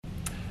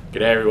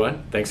G'day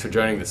everyone, thanks for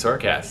joining the Soar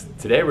Cast.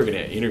 Today we're going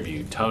to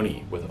interview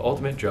Tony with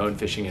Ultimate Drone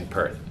Fishing in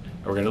Perth.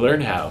 And we're going to learn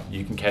how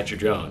you can catch your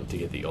drone to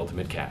get the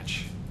ultimate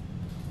catch.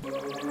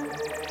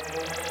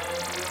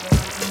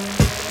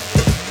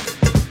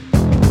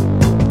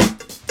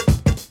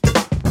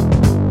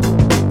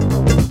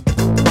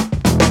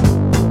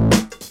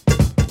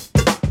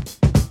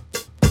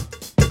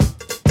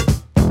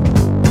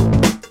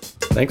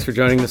 Thanks for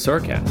joining the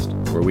Soar Cast,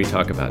 where we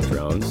talk about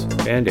drones,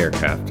 manned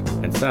aircraft,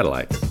 and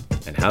satellites,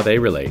 and how they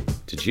relate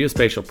to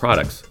geospatial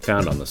products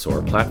found on the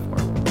Soar platform.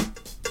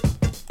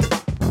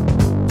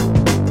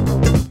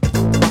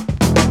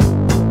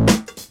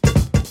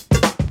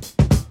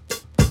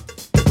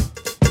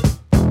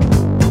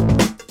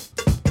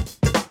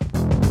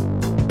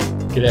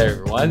 G'day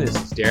everyone, this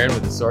is Darren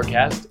with the Soar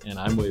Cast, and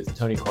I'm with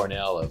Tony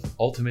Cornell of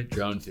Ultimate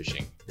Drone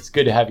Fishing. It's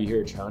good to have you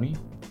here, Tony.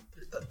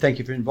 Thank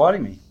you for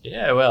inviting me.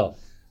 Yeah, well,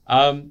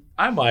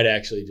 I might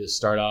actually just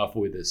start off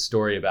with a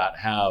story about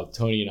how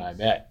Tony and I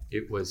met.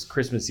 It was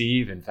Christmas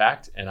Eve, in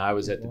fact, and I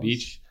was at the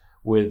beach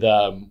with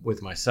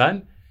my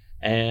son,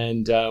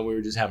 and we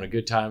were just having a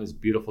good time. It was a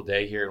beautiful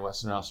day here in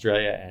Western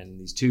Australia, and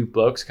these two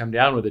blokes come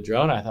down with a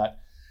drone. I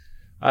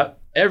thought,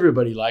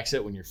 everybody likes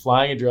it when you're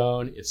flying a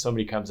drone. If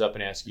somebody comes up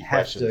and asks you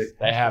questions,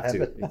 they have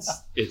to.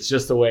 It's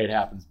just the way it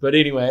happens. But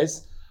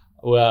anyways,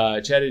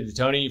 chatted to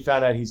Tony,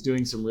 found out he's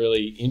doing some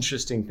really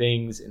interesting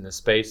things in the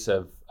space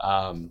of,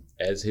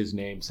 as his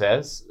name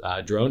says,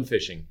 drone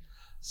fishing.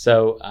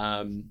 So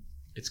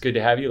it's good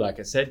to have you. Like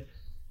I said,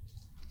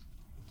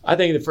 I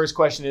think the first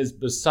question is,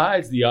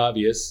 besides the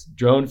obvious,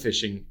 drone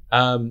fishing,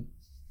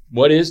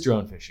 what is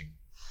drone fishing?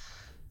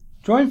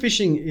 Drone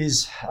fishing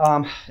is,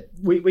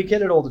 we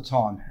get it all the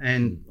time,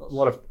 and a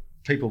lot of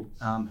people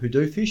who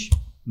do fish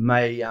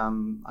may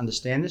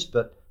understand this,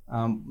 but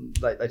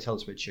they tell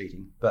us we're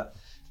cheating. But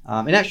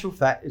in actual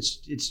fact,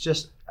 it's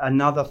just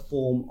another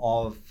form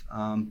of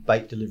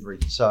bait delivery.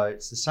 So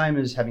it's the same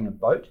as having a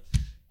boat.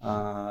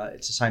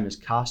 It's the same as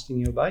casting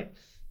your bait.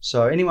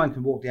 So anyone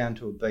can walk down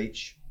to a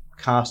beach,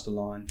 cast a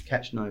line,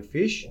 catch no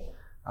fish,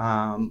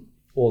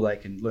 or they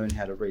can learn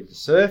how to read the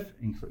surf,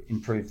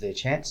 improve their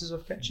chances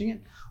of catching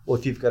it. Or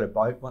if you've got a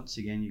boat, once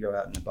again, you go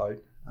out in a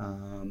boat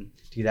to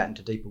get out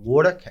into deeper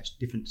water, catch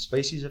different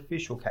species of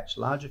fish, or catch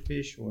larger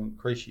fish, or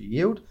increase your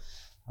yield.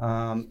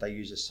 They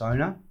use a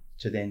sonar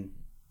to then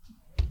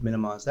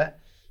minimize that.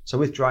 So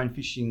with drone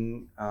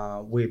fishing,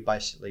 we're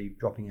basically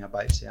dropping our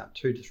baits out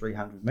 200 to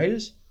 300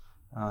 meters.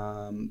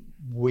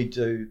 We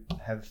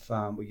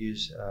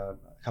use a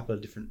couple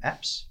of different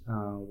apps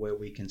where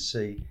we can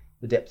see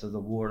the depth of the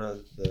water,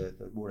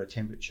 the water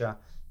temperature.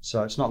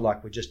 So it's not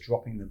like we're just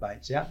dropping the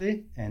baits out there,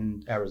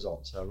 and our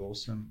results are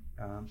awesome.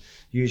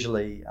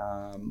 Usually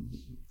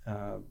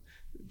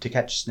to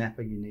catch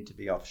snapper, you need to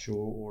be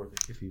offshore, or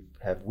if you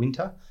have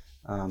winter,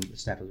 the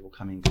snappers will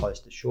come in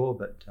close to shore,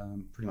 but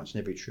pretty much in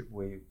every trip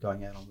we're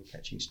going out on, we're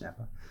catching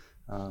snapper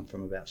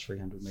from about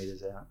 300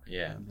 meters out.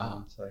 Yeah.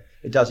 So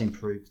it does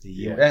improve the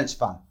yield, and it's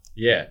fun.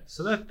 Yeah.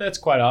 So that's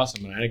quite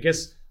awesome. And I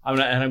guess I'm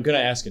going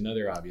to ask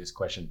another obvious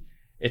question.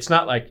 It's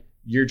not like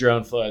your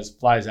drone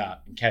flies out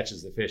and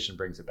catches the fish and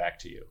brings it back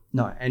to you.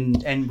 No,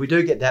 and we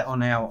do get that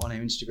on our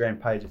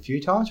Instagram page a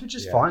few times, which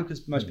is fine,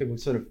 because most people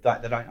sort of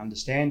they don't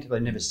understand,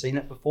 they've never seen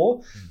it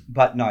before.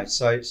 But no,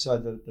 so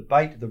the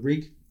bait, the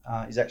rig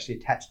is actually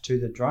attached to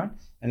the drone,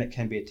 and it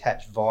can be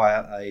attached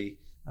via a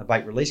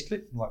bait release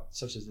clip,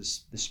 such as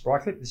this spry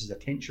clip. This is a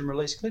tension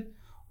release clip,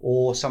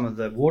 or some of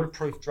the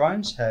waterproof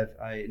drones have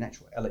an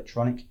actual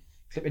electronic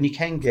clip, and you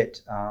can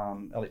get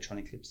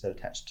electronic clips that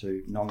attach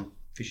to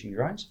non-fishing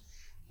drones.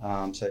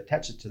 So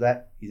attach it to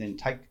that, you then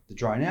take the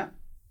drone out,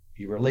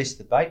 you release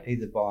the bait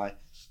either by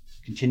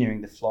continuing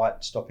the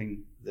flight,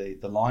 stopping the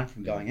line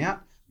from going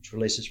out, which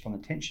releases from the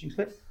tension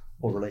clip,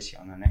 or release it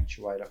on an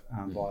actuator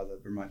via the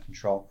remote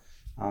control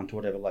to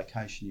whatever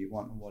location you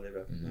want, or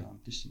whatever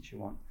distance you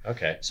want.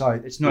 Okay. So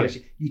it's not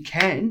you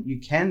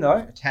can though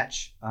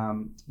attach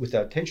with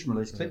a tension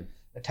release clip,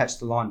 attach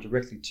the line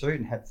directly to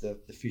and have the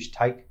fish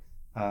take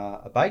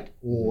a bait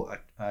or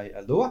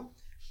a lure.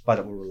 But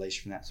it will release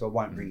from that, so it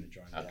won't bring the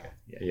drone down.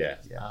 Yeah.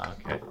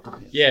 Okay.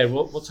 Yeah,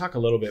 we'll talk a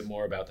little bit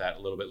more about that a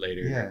little bit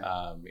later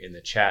in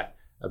the chat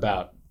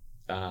about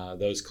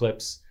those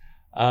clips.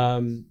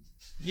 And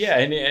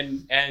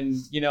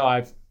you know,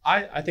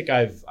 I think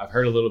I've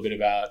heard a little bit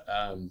about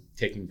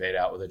taking bait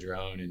out with a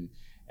drone,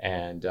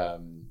 and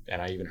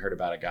I even heard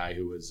about a guy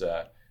who was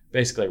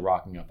basically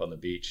rocking up on the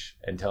beach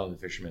and telling the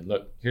fishermen,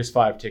 "Look, here's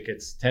 5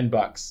 tickets,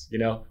 $10. You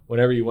know,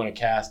 whenever you want to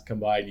cast, come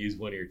by and use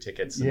one of your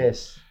tickets."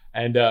 Yes.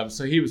 And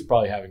so he was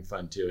probably having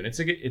fun too. And it's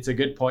a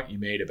good point you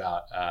made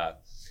about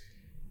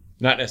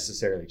not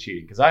necessarily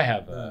cheating, because I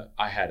had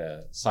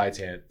a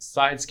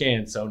side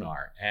scan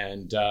sonar,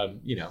 and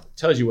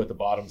tells you what the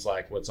bottom's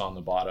like, what's on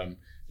the bottom.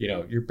 You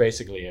know, you're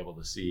basically able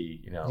to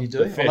see, you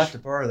do. I'll have to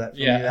borrow that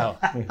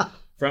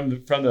from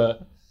you.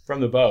 from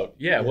the boat.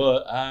 Yeah.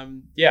 Well,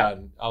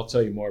 and I'll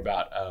tell you more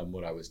about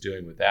what I was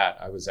doing with that.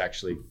 I was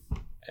actually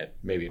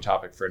maybe a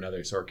topic for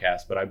another Soar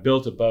Cast, but I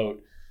built a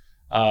boat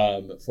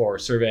for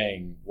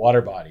surveying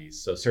water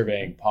bodies, so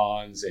surveying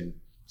ponds and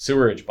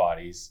sewerage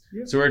bodies,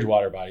 Yep. sewerage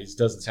water bodies.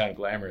 Doesn't sound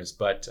glamorous,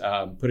 but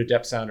put a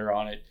depth sounder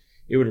on it.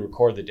 It would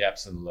record the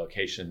depths and the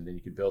location. Then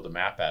you could build a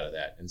map out of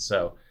that. And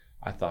so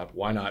I thought,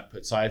 why not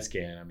put side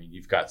scan? I mean,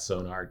 you've got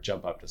sonar,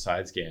 jump up to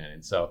side scan.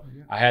 And so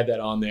I had that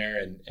on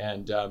there,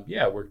 and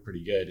it worked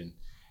pretty good. And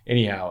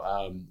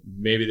anyhow,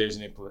 maybe there's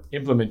an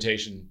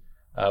implementation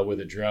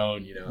with a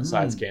drone, a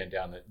side scan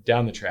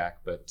down the track,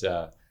 but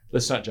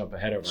let's not jump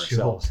ahead of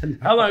ourselves. Sure.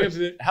 How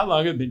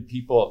long have been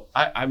people?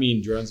 I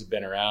mean, drones have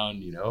been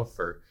around,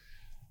 for,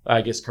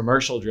 I guess,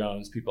 commercial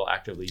drones, people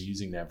actively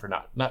using them for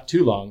not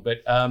too long, but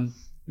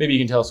maybe you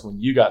can tell us when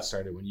you got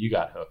started, when you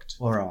got hooked.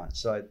 All right.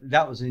 So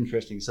that was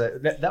interesting. So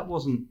that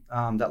wasn't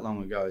that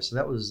long ago. So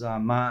that was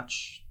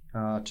March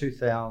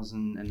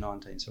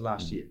 2019, so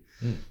last year.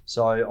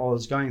 So I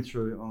was going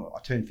through,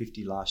 I turned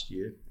 50 last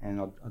year,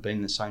 and I've been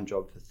in the same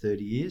job for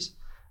 30 years.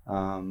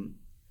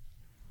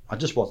 I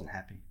just wasn't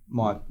happy.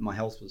 My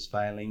health was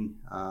failing.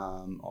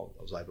 I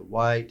was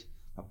overweight.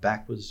 My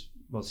back was,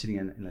 sitting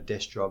in a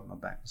desk job, my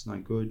back was no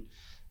good.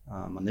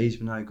 My knees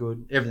were no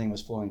good. Everything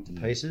was falling to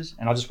pieces,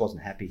 and I just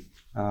wasn't happy.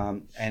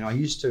 And I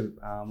used to,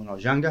 when I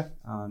was younger,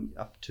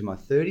 up to my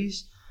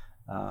 30s,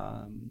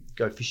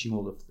 go fishing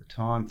all the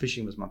time.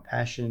 Fishing was my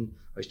passion.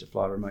 I used to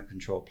fly remote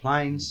control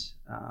planes.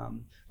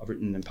 I've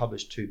written and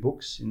published 2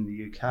 books in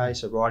the UK,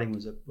 so writing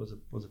was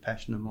a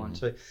passion of mine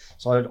too.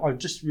 So I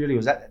just really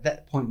was at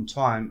that point in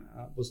time,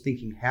 was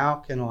thinking, how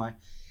can I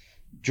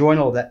join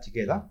all that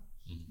together?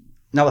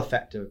 Another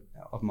factor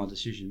of my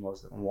decision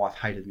was that my wife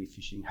hated me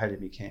fishing, hated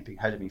me camping,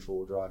 hated me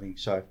forward driving.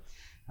 So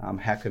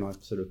how can I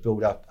sort of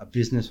build up a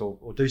business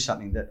or do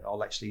something that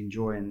I'll actually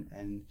enjoy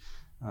and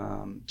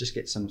just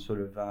get some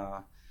sort of,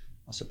 I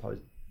suppose,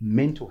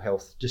 mental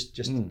health, just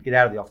get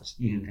out of the office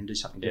and do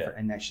something different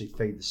and actually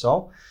feed the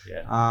soul.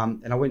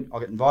 And I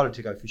got invited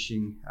to go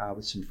fishing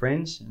with some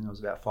friends, and there was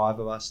about 5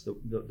 of us.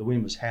 The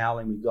wind was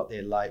howling. We got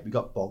there late. We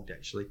got bogged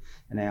actually,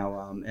 and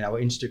our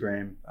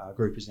Instagram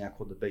group is now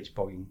called the Beach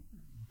Bogging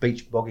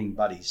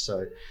Buddies.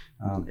 So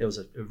it was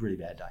a really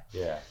bad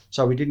day.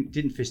 So we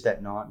didn't fish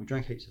that night. We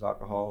drank heaps of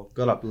alcohol.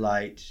 Got up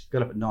late.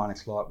 Got up at 9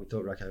 o'clock. We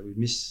thought, okay, we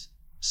missed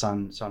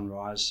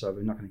sunrise, so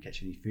we're not going to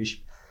catch any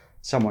fish.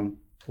 Someone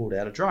pulled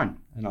out a drone,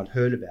 and I'd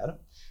heard about it,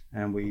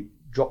 and we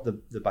dropped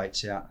the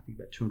baits out, I think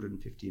about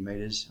 250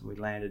 metres, and we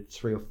landed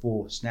 3 or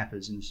 4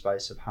 snappers in the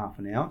space of half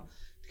an hour,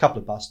 a couple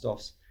of bust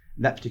offs,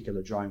 and that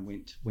particular drone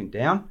went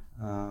down.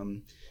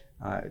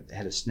 It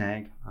had a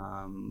snag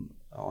on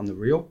the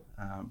reel,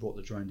 brought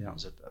the drone down. It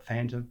was a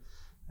Phantom,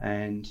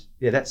 and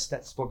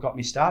that's what got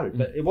me started.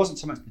 But it wasn't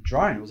so much the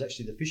drone, it was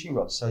actually the fishing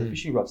rods. So the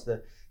fishing rods, they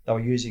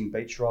were using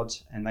beach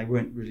rods, and they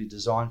weren't really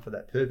designed for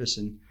that purpose.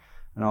 And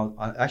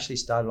I actually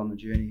started on the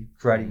journey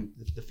creating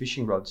the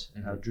fishing rods,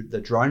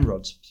 the drone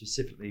rods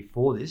specifically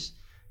for this.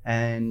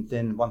 And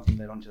then one thing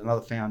led on to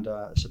another. Found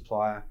a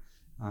supplier,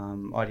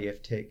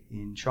 IDF Tech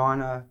in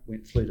China.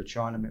 Flew to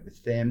China, met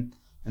with them,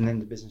 and then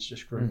the business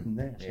just grew from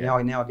there. So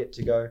now I get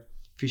to go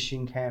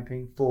fishing,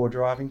 camping, forward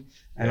driving,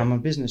 and I'm on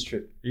a business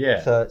trip.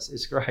 So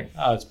it's great.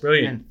 Oh, it's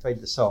brilliant. And feed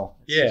the soul.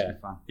 It's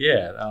just fun.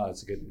 Oh,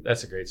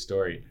 that's a great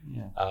story.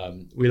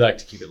 We like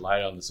to keep it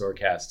light on the Soar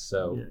Cast.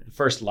 So the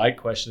first light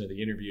question of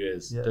the interview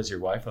is, does your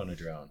wife own a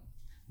drone?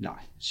 No,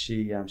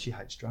 she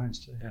hates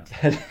drones too.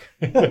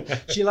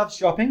 She loves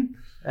shopping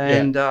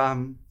and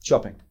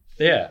shopping.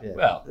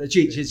 Well,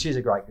 she's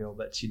a great girl,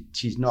 but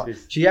she's not.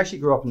 She actually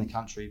grew up in the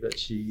country, but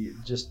she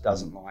just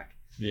doesn't like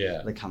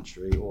the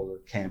country or the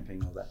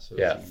camping or that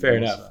sort of thing. Fair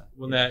enough. So,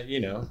 well, that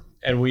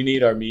and we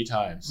need our me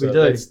time. So we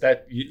do.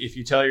 If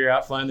you tell her you're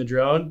out flying the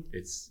drone,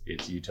 it's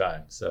you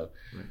time. So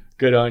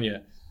good on you.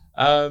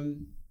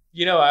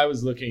 I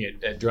was looking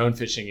at drone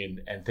fishing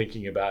and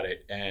thinking about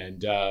it,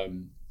 and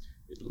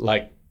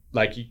like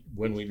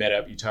when we met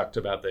up, you talked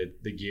about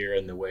the gear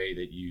and the way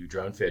that you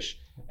drone fish,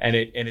 and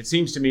it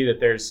seems to me that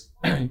there's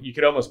you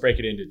could almost break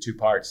it into 2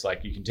 parts.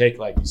 Like you can take,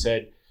 like you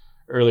said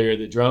earlier,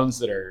 the drones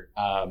that are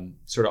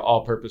sort of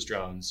all-purpose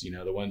drones,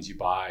 the ones you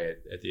buy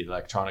at the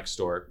electronics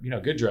store,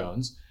 good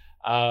drones,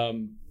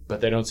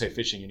 but they don't say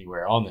fishing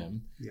anywhere on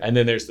them. And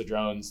then there's the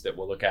drones that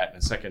we'll look at in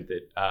a second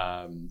that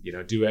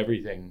do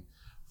everything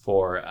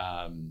for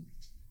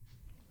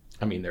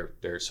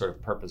they're sort of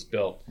purpose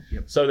built.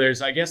 So there's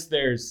the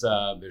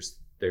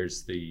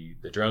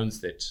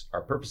drones that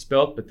are purpose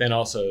built, but then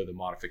also the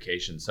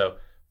modification. So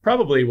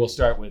probably we'll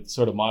start with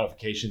sort of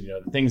modification,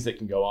 the things that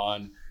can go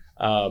on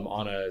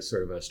a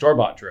sort of a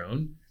store-bought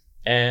drone.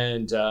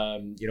 And,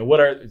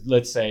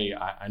 let's say,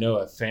 I know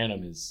a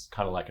Phantom is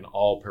kind of like an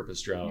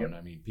all-purpose drone.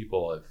 I mean,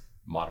 people have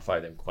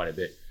modified them quite a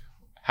bit.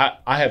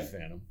 I have a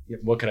Phantom.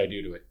 What can I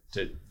do to it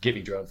to get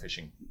me drone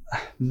fishing?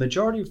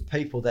 Majority of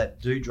people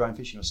that do drone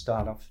fishing or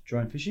start off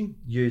drone fishing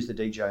use the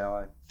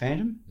DJI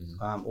Phantom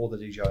or the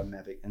DJI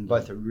Mavic, and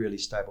both are really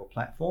stable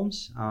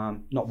platforms.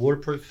 Not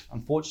waterproof,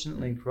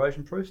 unfortunately, and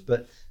corrosion proof,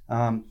 but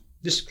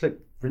this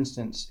clip, for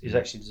instance, is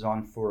actually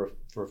designed for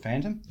a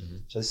Phantom.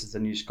 So this is the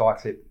new Sky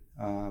Clip,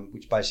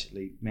 which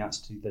basically mounts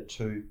to the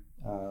 2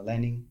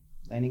 landing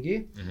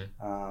gear,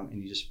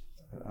 and you just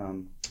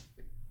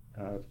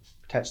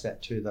attach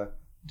that to the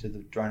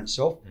drone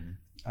itself.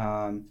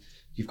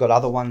 You've got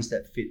other ones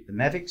that fit the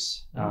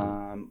Mavics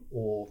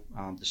or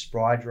the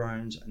Spry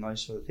drones and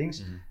those sort of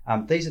things.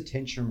 These are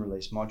tension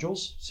release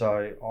modules,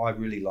 so I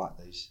really like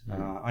these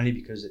only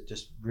because it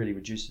just really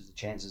reduces the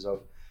chances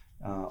of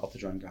the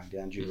drone going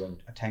down due to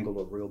a tangled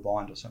or reel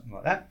bind or something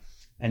like that.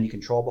 And you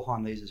control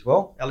behind these as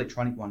well.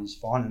 Electronic one is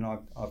fine, and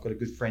I've got a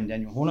good friend,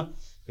 Daniel Horner,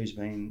 he's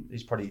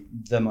probably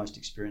the most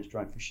experienced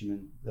drone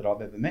fisherman that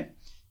I've ever met.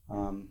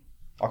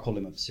 I call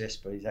him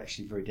obsessed, but he's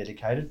actually very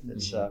dedicated.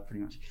 That's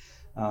pretty much.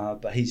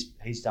 But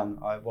he's done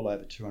well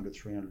over 200,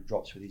 300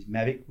 drops with his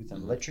Mavic with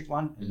an electric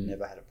one and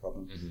never had a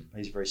problem.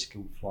 He's a very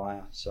skilled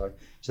flyer. So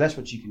that's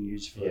what you can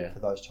use for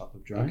those type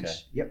of drones. Okay.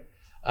 Yep.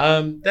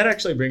 That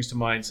actually brings to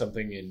mind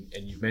something,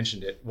 and you've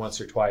mentioned it once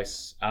or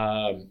twice.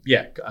 A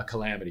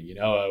calamity,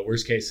 a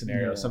worst case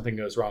scenario, something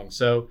goes wrong.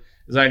 So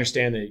as I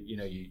understand that,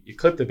 you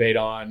clip the bait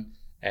on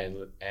and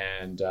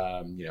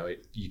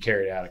you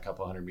carry it out a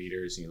couple hundred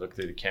meters and you look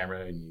through the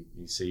camera and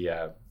you see,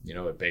 a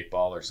bait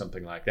ball or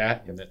something like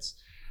that. And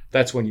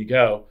that's when you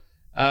go.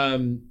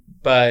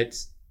 But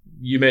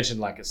you mentioned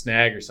like a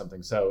snag or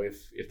something. So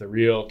if the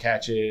reel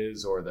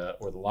catches or the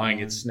line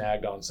gets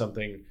snagged on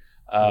something,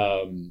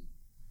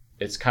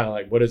 it's kind of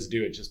like, what does it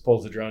do? It just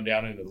pulls the drone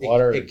down into the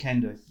water? It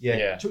can do,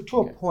 yeah. To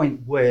a point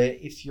where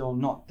if you're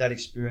not that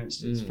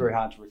experienced, it's very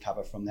hard to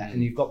recover from that.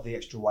 And you've got the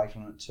extra weight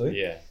on it too.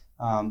 Yeah.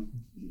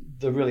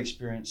 The real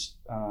experienced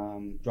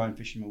drone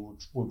fishermen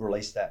would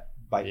release that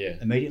bait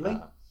immediately.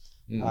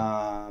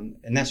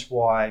 And that's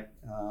why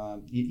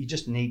you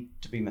just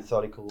need to be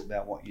methodical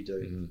about what you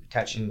do.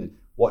 Catching,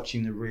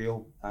 watching the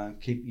reel.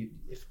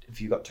 If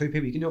you've got two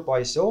people, you can do it by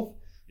yourself.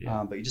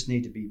 But you just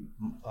need to be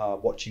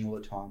watching all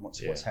the time.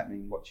 What's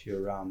happening? What's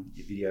your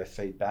video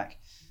feedback?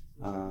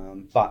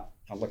 But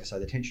like I say,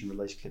 the tension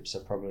release clips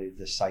are probably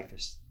the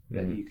safest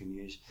that you can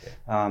use.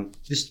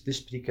 This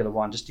particular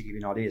one, just to give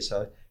you an idea.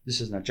 So this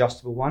is an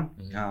adjustable one.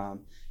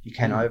 You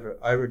can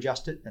over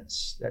adjust it.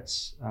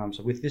 That's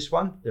so with this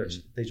one,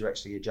 these are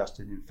actually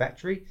adjusted in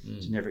factory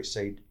to never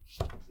exceed,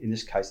 in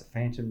this case, the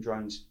Phantom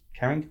drone's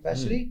carrying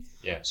capacity.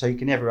 So you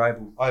can never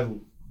over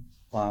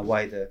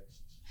weigh the.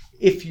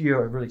 If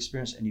you're really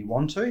experienced and you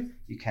want to,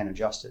 you can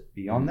adjust it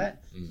beyond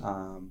that.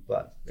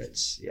 But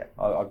it's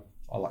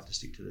I like to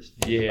stick to this.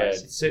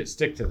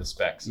 Stick to the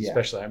specs,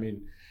 especially. I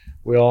mean,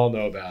 we all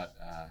know about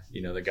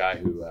the guy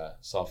who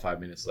saw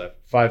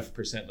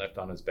 5% left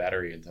on his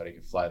battery and thought he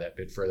could fly that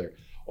bit further.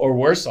 Or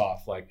worse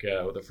off, like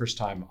the first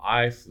time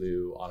I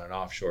flew on an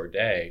offshore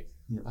day,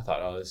 I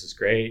thought, oh, this is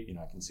great.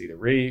 I can see the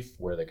reef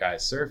where the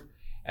guys surf.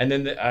 And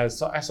then I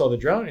saw the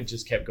drone, and it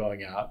just kept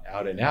going out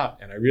and out.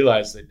 And I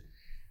realized that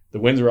the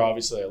winds were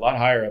obviously a lot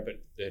higher up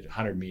at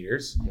 100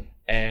 meters,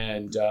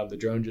 and the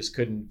drone just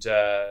couldn't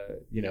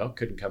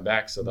come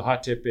back. So the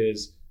hot tip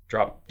is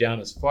drop down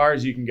as far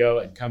as you can go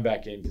and come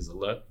back in, because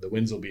the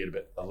winds will be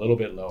a little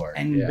bit lower.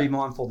 And be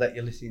mindful that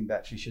your lithium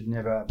battery should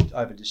never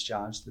over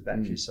discharge the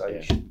battery. So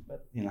you should,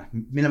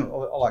 minimum.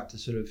 I like to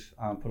sort of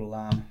put an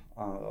alarm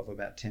of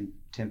about 10%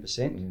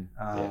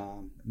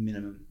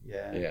 minimum.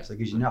 So it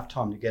gives you enough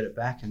time to get it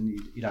back, and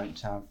you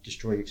don't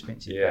destroy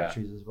expensive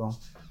batteries as well.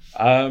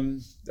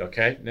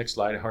 Okay, next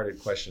lighthearted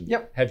question.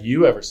 Yep. Have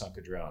you ever sunk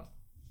a drone?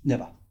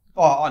 Never.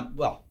 On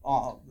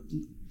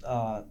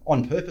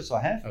purpose,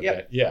 I have.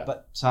 Okay.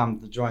 But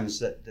the drones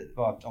that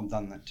I've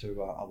done that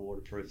to are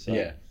waterproof.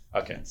 So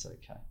Okay. That's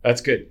okay.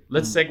 That's good.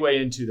 Let's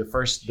segue into the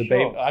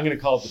baby. I'm going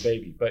to call it the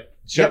baby, but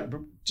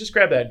just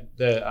grab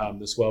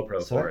the Swell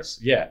Pro for us.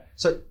 Yeah.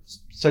 So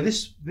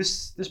this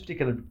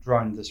particular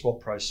drone, the Swell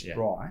Pro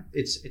Spry,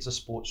 it's a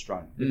sports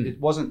drone. It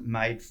wasn't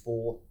made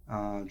for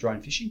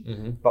drone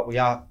fishing, but we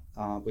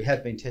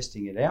have been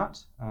testing it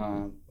out.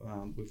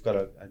 We've got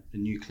a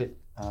new clip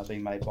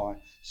being made by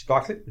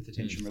Skyclip with the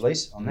tension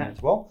release on that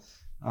as well.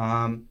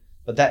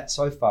 But that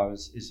so far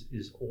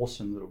is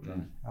awesome little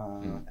drone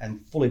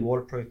and fully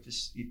waterproof.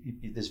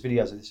 There's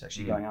videos of this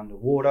actually going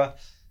underwater.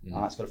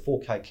 It's got a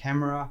 4K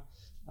camera.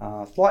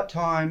 Flight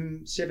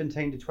time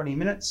 17 to 20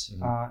 minutes.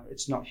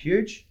 It's not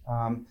huge,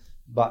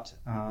 but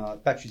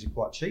batteries are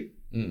quite cheap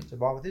to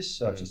buy with this.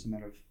 So it's just a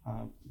matter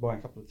of buying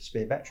a couple of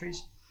spare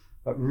batteries.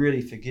 But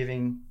really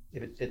forgiving.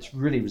 It's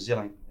really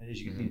resilient.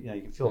 As you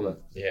can feel the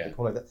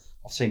quality of it.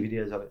 I've seen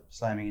videos of it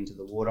slamming into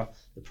the water.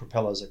 The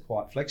propellers are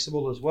quite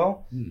flexible as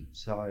well.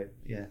 So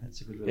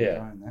it's a good little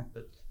drone that,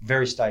 but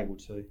very stable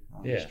too.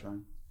 This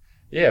drone.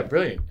 Yeah,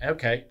 brilliant.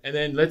 Okay, and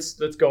then let's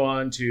go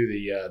on to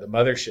the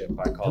mothership.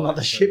 I call it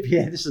the mothership.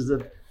 Yeah, this is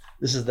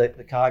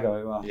the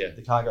cargo.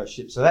 The cargo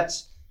ship. So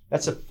that's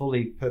a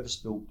fully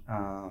purpose-built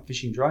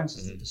fishing drone. So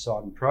it's the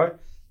Poseidon Pro.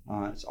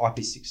 It's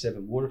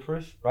IP67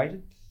 waterproof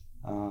rated.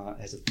 It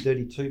has a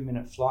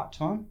 32-minute flight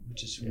time,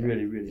 which is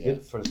really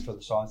good for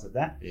the size of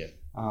that. It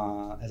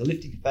has a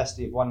lifting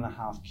capacity of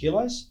 1.5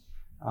 kilos,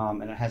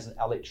 and it has an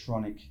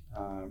electronic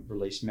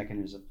release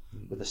mechanism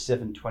with a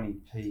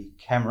 720p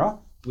camera,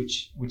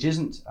 which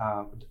is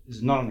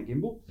not on the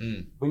gimbal.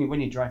 When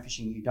you're drone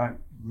fishing, you don't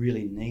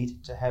really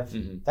need to have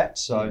that.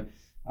 So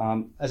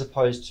as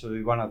opposed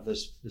to one of the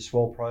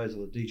Swell Pros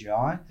or the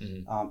DJI,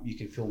 you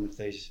can film with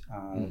these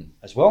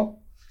as well.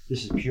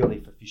 This is purely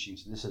for fishing.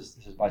 So this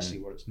is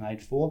basically what it's made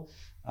for.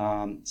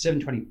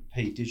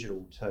 720p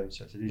digital too.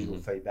 So it's a digital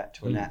feedback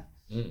to an app.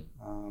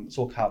 It's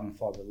all carbon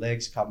fibre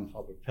legs, carbon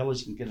fibre propellers.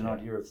 You can get an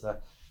idea of the.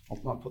 I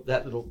might put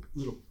that little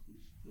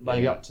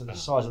leg up to the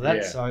size of that.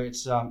 Yeah. So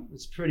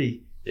it's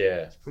pretty.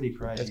 Yeah, it's pretty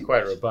crazy. It's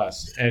quite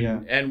robust,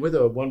 and with a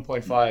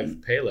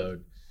 1.5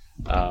 payload,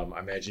 I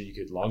imagine you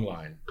could long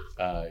line.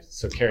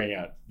 So carrying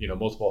out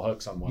multiple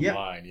hooks on one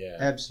line. Yeah,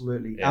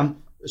 absolutely. Yeah.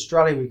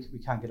 Australia we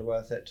can't get away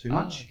with that too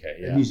much. Okay,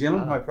 yeah. New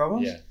Zealand no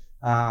problems.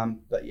 Yeah.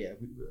 But yeah,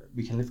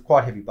 we can lift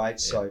quite heavy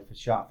baits. So for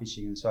shark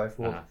fishing and so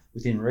forth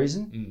within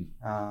reason.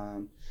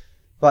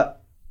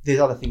 But there's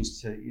other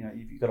things to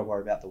you've got to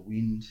worry about the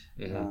wind.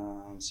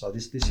 So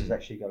this has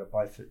actually got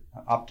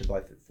up to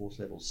both at force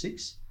level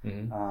 6.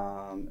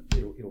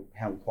 It'll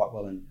handle quite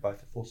well in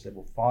both at force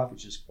level 5,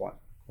 which is quite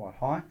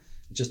high.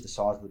 It's just the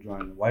size of the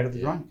drone and the weight of the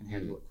drone can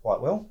handle it quite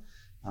well.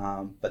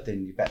 But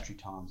then your battery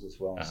times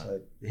as well.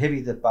 So the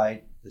heavier the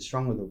bait, the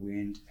stronger the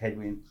wind,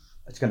 headwind,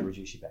 it's going to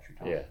reduce your battery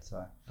time. Yeah.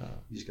 So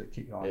you just got to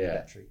keep your eye on the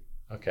battery.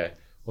 Okay.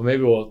 Well,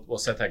 maybe we'll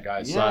set that guy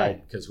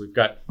aside because we've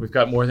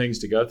got more things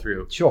to go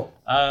through. Sure.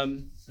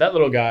 That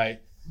little guy,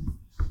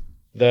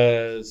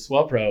 the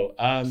Swell Pro,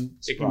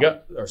 it can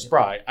go, or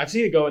Spry. I've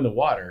seen it go in the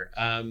water.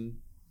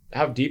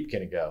 How deep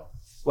can it go?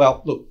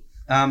 Well, look,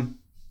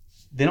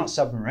 they're not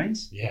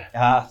submarines.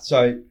 Yeah.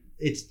 So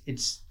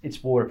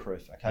it's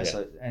waterproof. Okay. Yeah.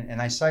 So and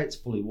they say it's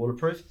fully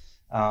waterproof,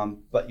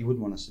 but you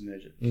wouldn't want to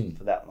submerge it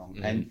for that long.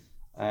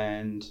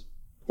 And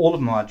all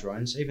of my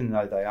drones, even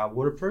though they are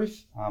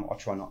waterproof, I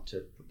try not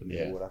to put them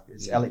in the water.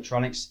 It's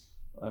electronics.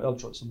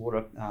 Electronics and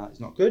water is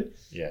not good.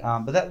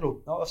 Yeah. But that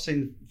little, I've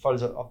seen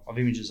photos of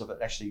images of it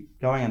actually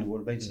going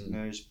underwater, being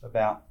submerged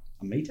about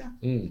a metre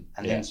and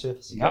then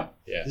surfacing up.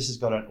 Yeah. This has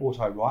got an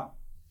auto right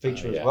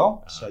feature as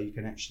well, so you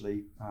can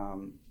actually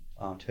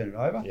turn it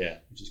over. Yeah.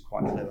 Which is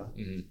quite clever.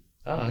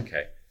 Oh,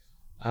 okay.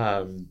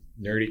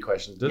 Nerdy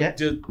questions. Do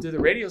the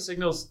radio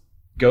signals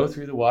go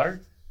through the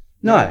water?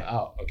 No.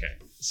 Oh, okay.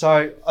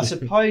 So I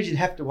suppose you'd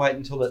have to wait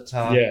until it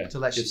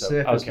actually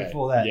surfaces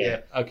before that.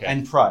 Yeah. Okay.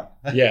 And pray.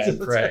 Yeah, and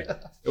pray.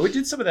 We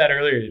did some of that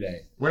earlier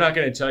today. We're not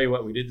going to tell you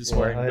what we did this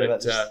morning,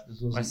 but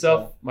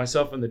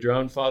myself and the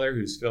drone father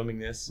who's filming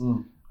this,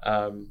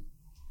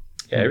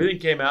 everything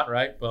came out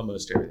right. Well,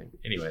 most everything.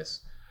 Anyways,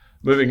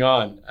 moving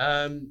on.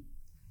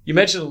 You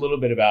mentioned a little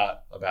bit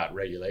about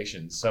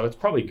regulations, so it's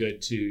probably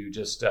good to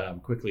just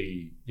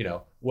quickly,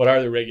 what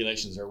are the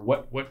regulations, or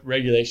what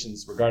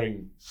regulations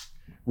regarding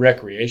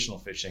recreational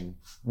fishing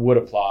would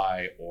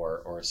apply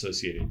or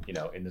associated,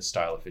 in this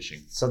style of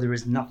fishing? So there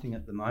is nothing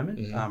at the moment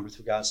with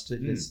regards to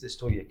there's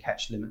still your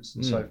catch limits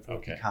and so forth.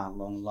 Okay. You can't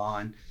long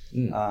line.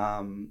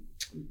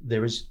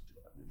 There is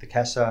the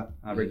CASA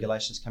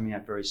regulations coming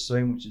out very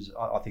soon, which is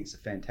I think is a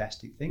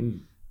fantastic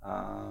thing.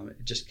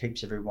 It just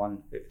keeps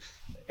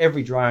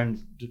every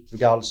drone,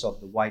 regardless of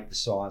the weight, the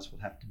size, will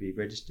have to be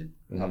registered,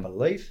 I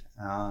believe,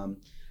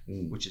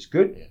 which is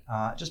good.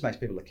 It just makes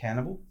people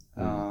accountable.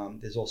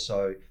 There's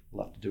also,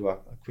 we'll have to do a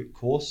quick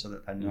course so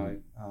that they know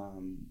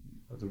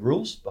the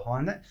rules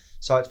behind that.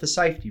 So it's for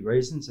safety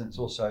reasons, and it's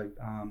also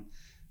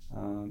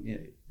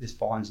there's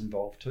fines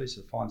involved too.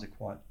 So the fines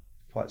are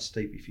quite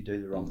steep if you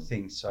do the wrong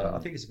thing. So I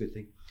think it's a good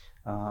thing.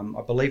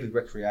 I believe with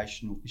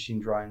recreational fishing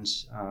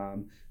drones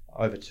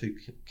over 2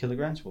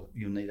 kilograms,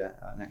 you'll need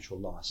an actual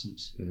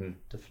license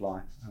to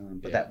fly,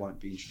 but that won't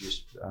be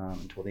introduced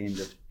until the end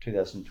of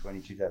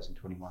 2020,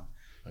 2021.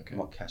 Okay.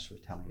 What CASA is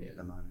telling me at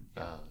the moment.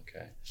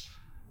 Okay.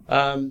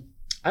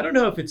 I don't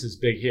know if it's as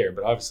big here,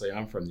 but obviously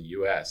I'm from the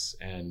U.S.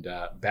 and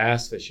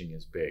bass fishing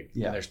is big.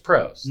 Yeah. And there's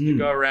pros. They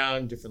go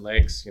around different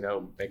lakes,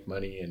 make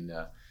money and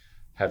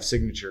have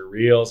signature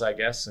reels, I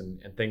guess,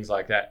 and things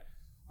like that.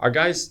 Our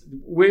guys,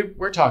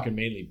 we're talking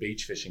mainly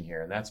beach fishing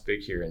here, and that's big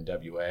here in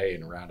WA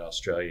and around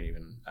Australia and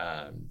even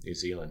New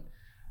Zealand.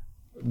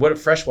 What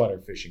freshwater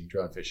fishing,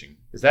 drone fishing,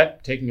 is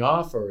that taking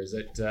off, or is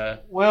it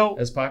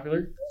as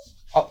popular?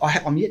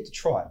 I'm yet to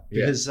try it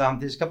because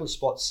there's a couple of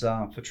spots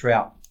for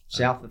trout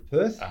south of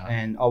Perth,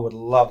 and I would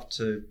love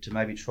to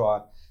maybe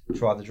try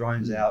the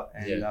drones out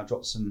and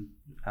drop some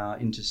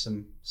into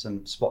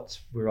some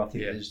spots where I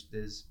think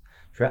there's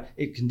trout.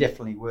 It can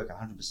definitely work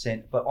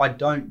 100%, but I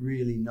don't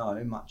really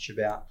know much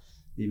about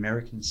the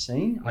American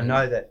scene. I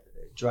know that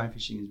drone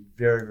fishing is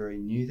very, very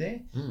new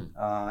there.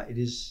 It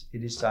is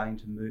starting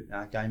to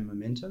gain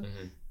momentum.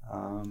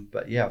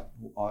 But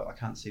I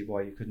can't see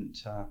why you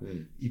couldn't.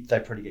 They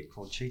probably get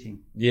caught cheating.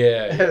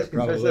 Yeah,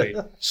 probably.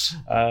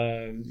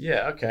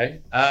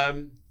 Okay.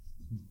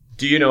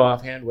 Do you know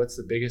offhand what's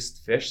the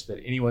biggest fish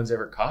that anyone's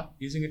ever caught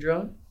using a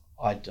drone?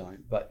 I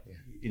don't, but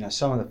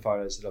some of the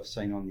photos that I've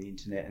seen on the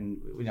internet, and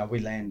we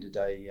landed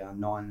a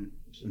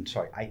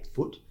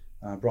 8-foot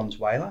bronze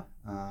whaler.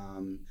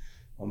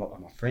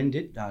 My friend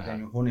did.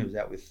 Daniel Horney was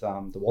out with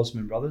the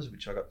Wasman brothers,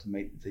 which I got to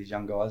meet these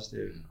young guys.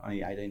 They're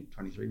only 18,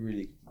 23,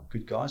 really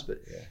good guys, but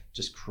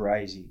just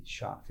crazy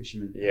shark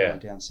fishermen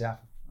down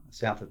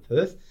south of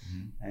Perth.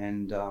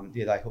 And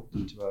they hooked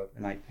into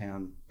an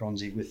 8-pound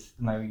bronzy and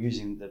they were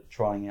using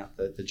trying out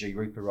the G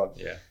Reaper rod.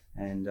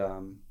 And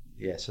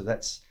so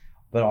that's,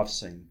 But I've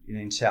seen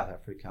in South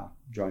Africa,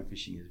 drone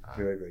fishing is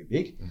very, very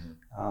big,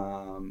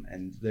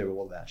 and they're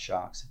all about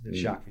sharks. The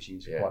shark fishing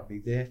is quite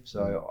big there.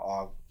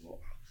 So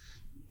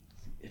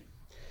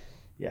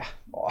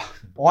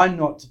I'm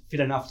not fit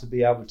enough to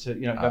be able to,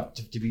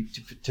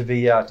 to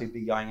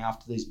be going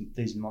after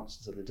these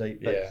monsters of the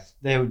deep. But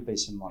there would be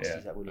some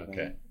monsters that would have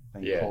been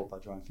caught by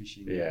drone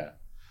fishing. Yeah.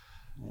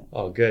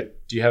 Oh, good.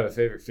 Do you have a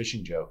favorite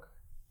fishing joke?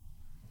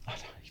 I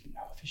don't even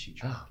know a fishing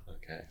joke. Oh,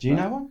 okay. Do you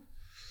know one?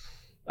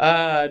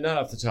 Not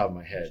off the top of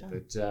my head,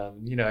 but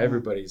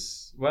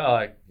everybody's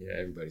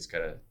everybody's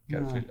got a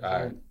fish.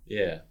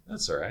 Yeah,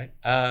 that's all right.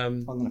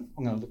 I'm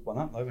gonna look one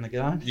up though when I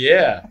get home.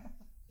 Yeah.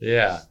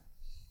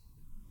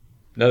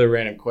 Another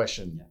random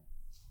question.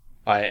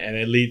 And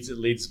it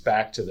leads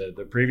back to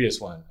the previous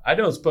one. I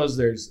don't suppose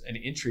there's an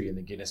entry in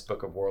the Guinness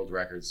Book of World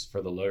Records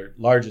for the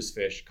largest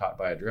fish caught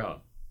by a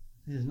drone.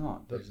 There's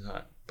not.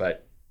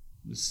 But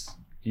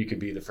you could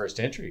be the first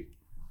entry.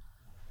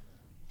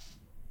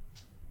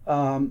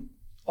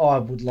 I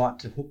would like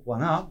to hook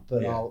one up,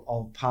 but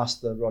I'll pass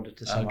the rod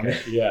to someone. Okay.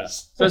 Yeah.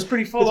 So it's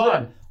pretty full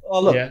on. Oh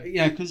look,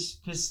 because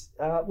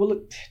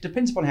it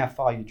depends upon how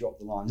far you drop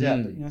the lines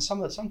out.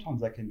 But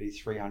sometimes they can be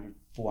 300,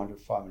 400,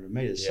 500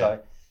 meters. So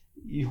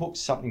you hook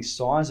something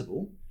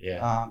sizable.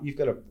 You've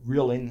got to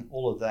reel in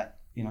all of that.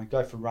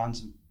 Go for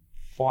runs and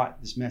fight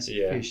this massive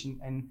fish.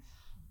 And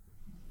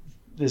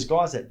there's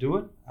guys that do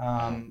it.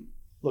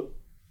 Look,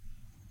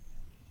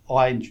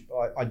 I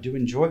do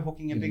enjoy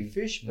hooking a big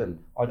fish, but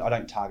I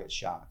don't target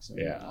sharks or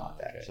anything like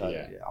that. Okay. So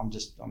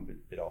I'm a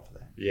bit off of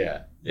that.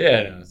 Yeah.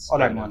 No, I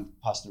don't mind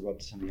passing the rod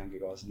to some of the younger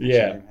guys and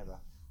letting them have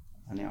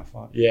an hour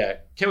fight. Yeah.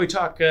 Can we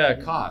talk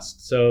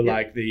cost? So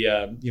like the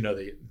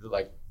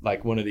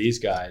like one of these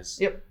guys.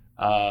 Yep.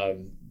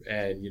 And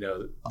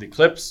the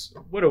clips.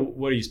 What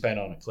do you spend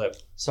on a clip?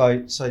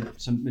 So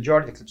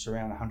majority of the clips are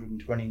around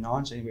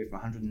 $129, so anywhere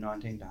from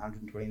 $119 to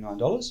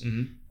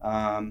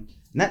 $129.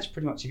 And that's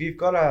pretty much if you've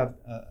got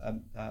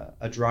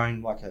a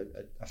drone like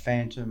a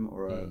Phantom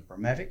or a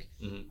Mavic.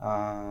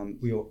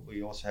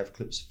 We also have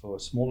clips for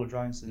smaller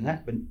drones than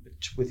that, but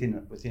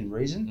within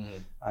reason,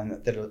 and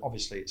that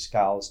obviously it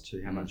scales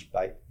to how much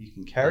bait you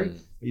can carry.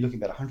 But you're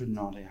looking about $119,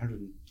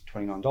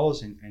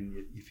 $129 and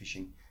you're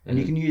fishing. And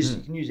you can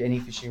use any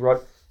fishing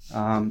rod.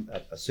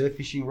 A surf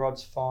fishing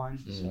rod's fine,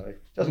 so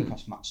it doesn't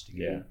cost much to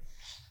get.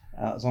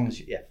 As long as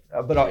if you're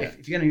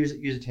going to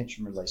use a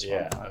tension release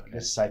one,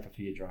 it's safer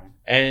for your drone.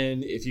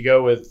 And if you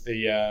go with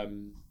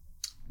the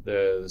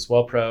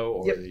Swell Pro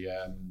or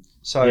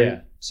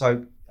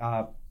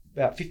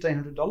about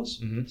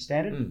 $1,500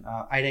 standard.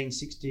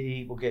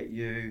 1860 will get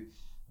you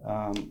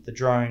the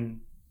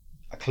drone,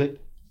 a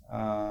clip,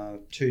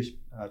 two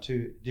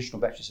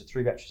additional batteries, so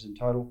 3 batteries in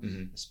total,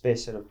 a spare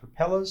set of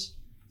propellers,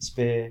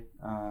 spare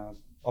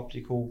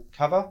optical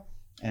cover,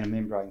 and a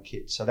membrane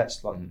kit. So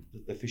that's like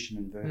the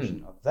fisherman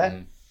version of that.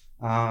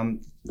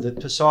 The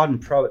Poseidon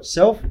Pro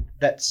itself,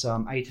 that's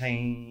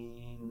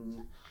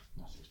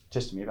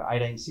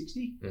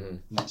 1860,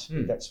 and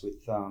that's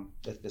with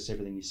that's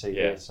everything you see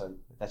there. So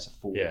that's a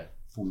full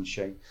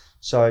machine.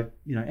 So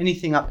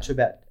anything up to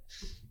about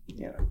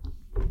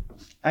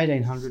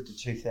 1,800 to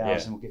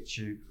 2,000 will get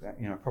you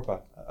a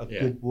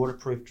good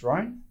waterproof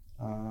drone,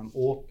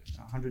 or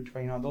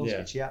 $129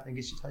 gets you out and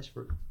gets you taste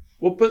for it.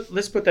 Well,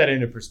 let's put that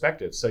into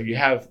perspective. So you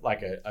have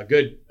like a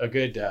good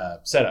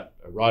setup,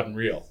 a rod and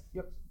reel.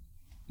 Yep.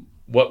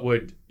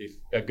 If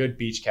a good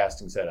beach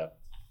casting setup,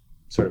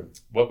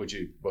 what could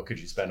you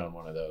spend on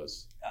one of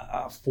those?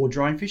 For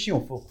drone fishing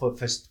or for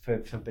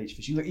beach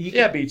fishing? Look,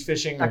 beach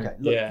fishing. Okay.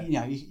 Look,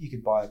 you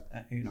could buy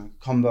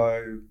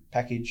combo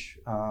package,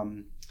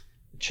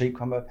 cheap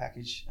combo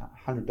package,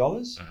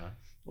 $100,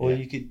 or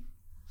you could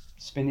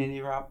spend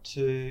anywhere up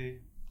to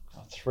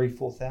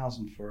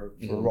 $3,000-4,000 for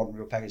a rod and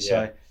reel package.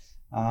 So,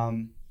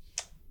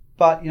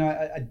 but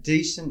a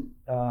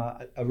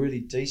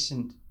really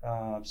decent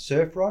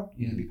surf rod,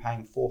 you'd be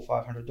paying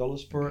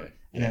 $400-500 for it,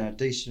 and then a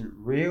decent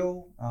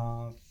reel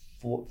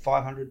for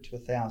 $500 to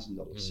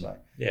 $1,000. So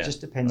it just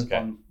depends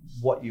upon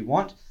what you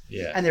want.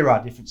 Yeah, and there are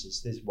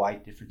differences. There's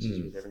weight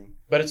differences with everything.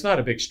 But it's not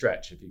a big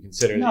stretch if you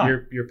consider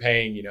that you're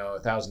paying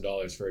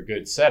 $1,000 for a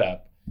good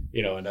setup.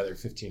 Another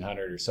 $1,500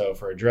 or so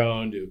for a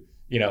drone to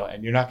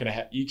and you're not going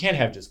to you can't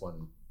have just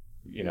one.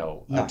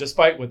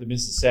 Despite what the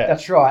missus said.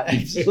 That's right,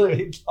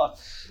 absolutely.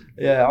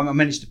 I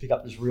managed to pick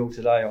up this reel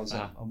today. I was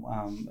at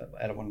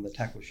one of the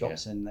tackle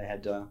shops, and they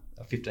had a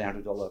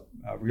 $1,500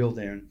 reel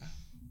there, and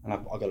I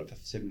got it for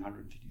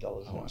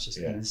 $750.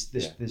 And it's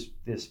just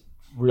this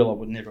reel, I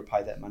would never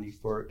pay that money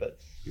for it, but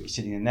it was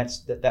sitting, and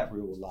that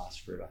reel will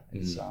last forever.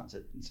 It's a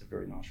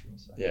very nice reel.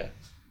 So. Yeah.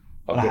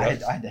 I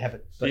had to have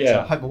it, but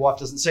I hope my wife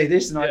doesn't see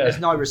this, and there's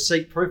no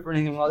receipt proof or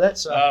anything like that.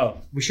 So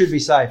we should be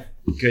safe.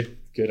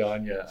 Good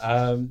on you.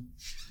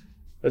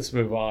 Let's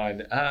move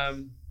on.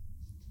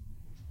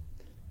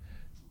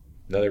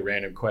 Another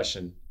random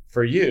question.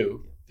 For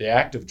you, the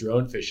act of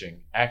drone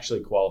fishing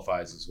actually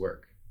qualifies as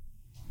work.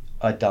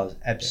 It does,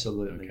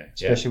 absolutely. Okay.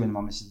 Especially when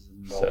my missus is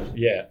involved.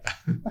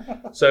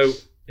 So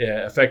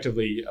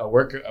effectively a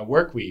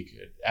work week,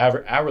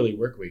 hourly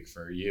work week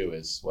for you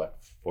is what,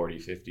 40,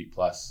 50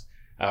 plus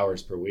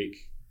hours per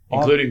week,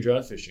 including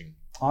drone fishing.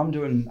 I'm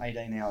doing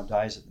 18-hour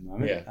days at the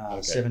moment,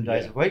 7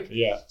 days a week.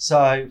 Yeah.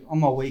 So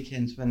on my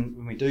weekends,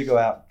 when we do go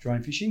out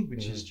drone fishing,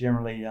 which is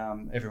generally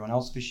everyone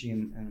else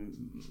fishing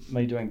and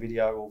me doing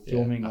video or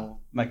filming or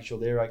making sure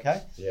they're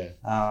okay. Yeah.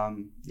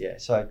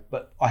 So,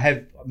 but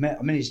I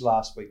managed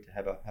last week to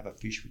have a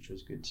fish, which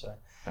was good. So,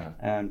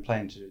 and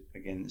plan to do it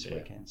again this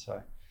weekend.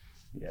 So,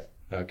 yeah.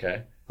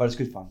 Okay. But it's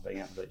good fun being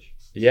out on the beach.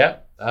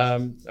 Yeah.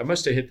 I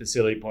must have hit the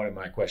silly point of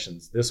my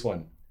questions. This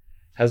one: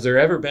 has there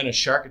ever been a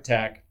shark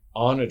attack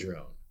on a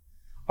drone?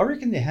 I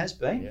reckon there has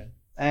been,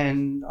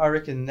 and I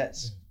reckon that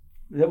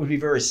would be a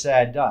very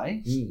sad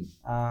day.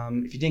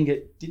 If you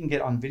didn't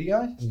get on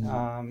video,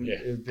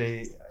 it would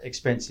be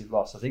expensive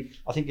loss. I think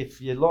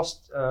if you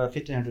lost a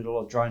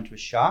 $1,500 drone to a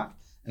shark,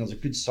 and it was a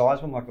good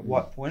size one, like a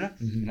white pointer,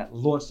 and it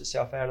launched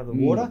itself out of the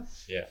water,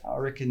 I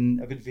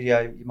reckon a good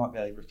video, you might be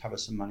able to recover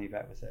some money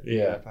back with that.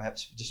 Yeah.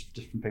 Perhaps just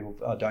from people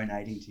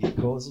donating to your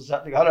cause or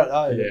something. I don't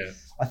know. Yeah.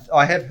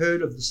 I have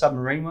heard of the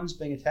submarine ones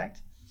being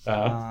attacked.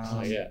 There's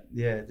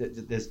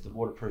the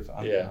waterproof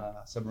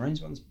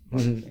submarines ones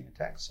being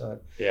attacked. So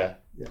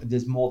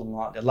there's more than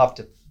likely. I'd love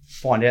to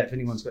find out if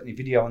anyone's got any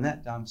video on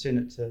that. Send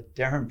it to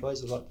Darren,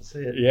 please. I'd like to see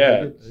it.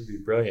 Yeah, that'd be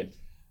brilliant.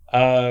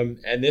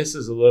 And this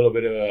is a little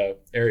bit of a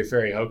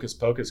airy-fairy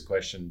hocus-pocus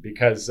question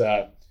because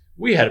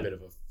we had a bit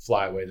of a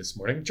flyaway this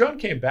morning. The drone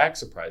came back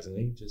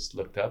surprisingly. Just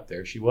looked up,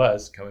 there she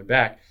was coming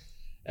back,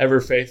 ever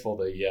faithful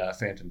to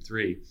Phantom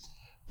 3.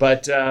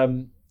 But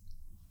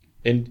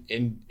in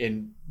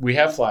we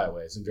have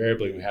flyaways.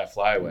 Invariably, we have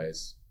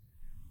flyaways,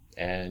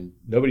 and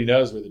nobody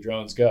knows where the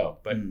drones go.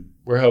 But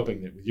we're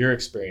hoping that with your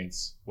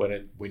experience,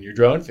 when you're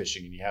drone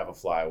fishing and you have a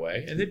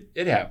flyaway, and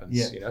it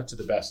happens, to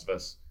the best of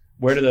us.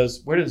 Where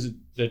does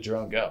the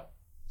drone go?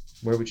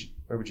 Where would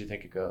you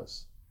think it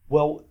goes?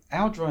 Well,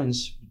 our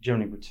drones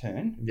generally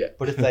return. Yeah.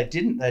 But if they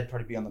didn't, they'd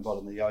probably be on the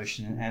bottom of the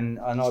ocean. And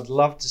I'd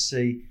love to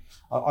see.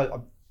 A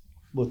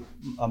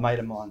mate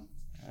of mine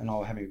and I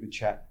were having a good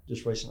chat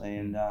just recently,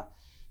 and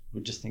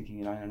we're just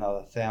thinking, in another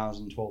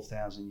 1,000,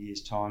 12,000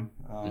 years time,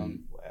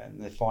 and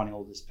they're finding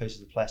all these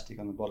pieces of plastic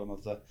on the bottom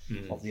of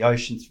the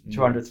ocean,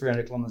 200,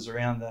 300 kilometres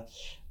around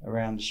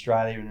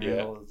Australia, and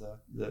around all of the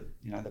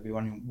they'll be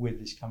wondering where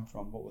did this come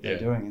from, what were they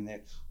doing, and they're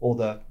all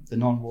the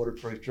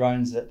non-waterproof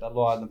drones that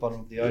lie on the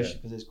bottom of the ocean,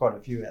 because there's quite a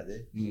few out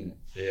there.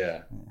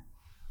 Yeah.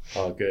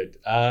 Oh, good.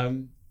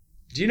 Do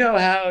you know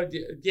how?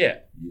 Yeah,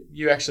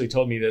 you actually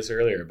told me this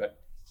earlier, but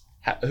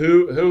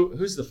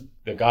who's the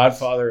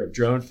godfather of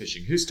drone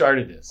fishing? Who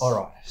started this? All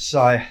right,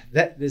 so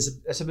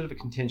that's a bit of a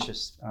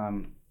contentious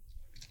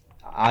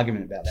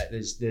argument about that.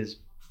 There's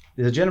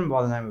a gentleman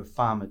by the name of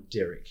Farmer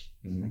Derek.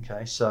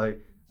 Okay, so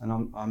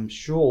and I'm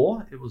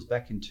sure it was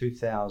back in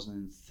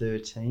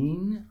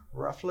 2013,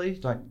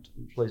 roughly.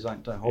 Please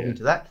don't hold me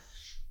to that.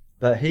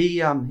 But he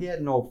had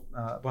an old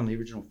one of the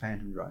original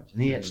Phantom drones,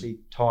 and he actually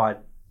tied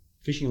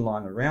fishing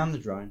line around the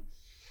drone,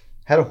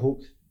 had a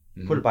hook,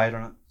 put a bait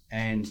on it,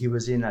 and he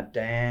was in a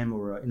dam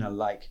or in a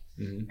lake,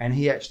 and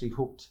he actually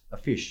hooked a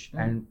fish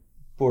and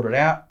brought it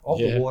out of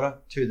the water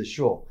to the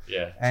shore.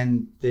 Yeah.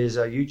 And there's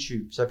a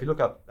YouTube. So if you look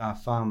up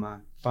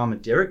Farmer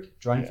Derek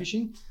drone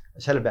fishing,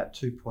 it's had about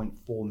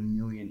 2.4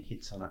 million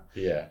hits on it.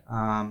 Yeah.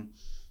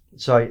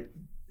 So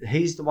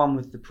he's the one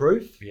with the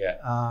proof. Yeah.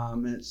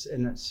 And it's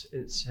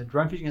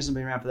drone fishing hasn't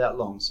been around for that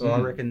long, so I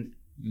reckon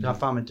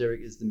Farmer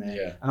Derek is the man.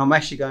 Yeah. And I'm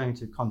actually going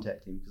to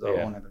contact him because I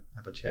want to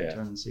have a chat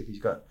to him and see if he's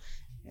got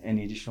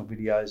any additional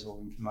videos or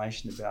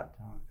information about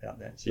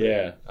that.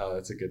 So, oh,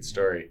 that's a good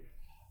story.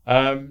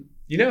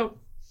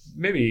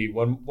 Maybe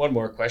one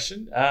more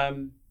question,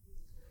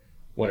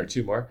 one or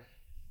two more.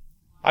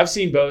 I've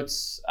seen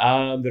boats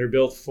that are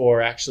built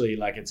for actually,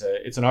 like it's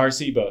an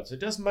RC boat, so it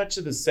does much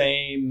of the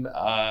same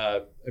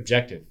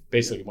objective.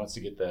 Basically, it wants to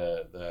get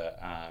the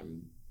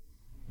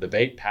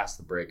bait past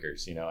the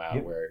breakers,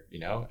 out where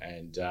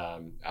and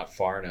out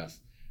far enough,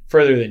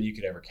 further than you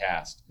could ever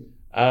cast.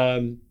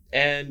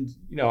 And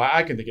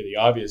I can think of the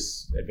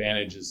obvious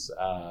advantages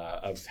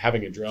of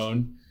having a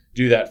drone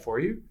do that for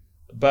you.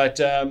 But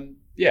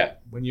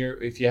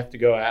if you have to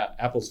go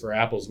apples for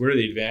apples, what are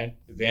the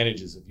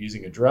advantages of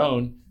using a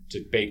drone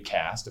to bait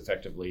cast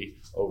effectively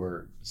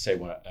over, say,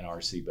 an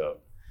RC boat?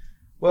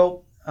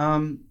 Well,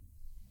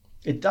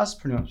 it does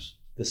pretty much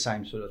the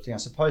same sort of thing. I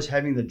suppose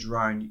having the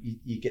drone,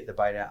 you get the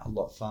bait out a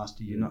lot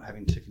faster. You're not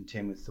having to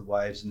contend with the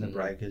waves and the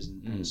breakers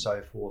and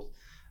so forth.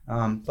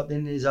 But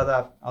then there's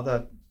other.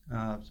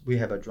 We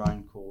have a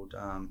drone called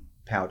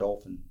Power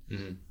Dolphin,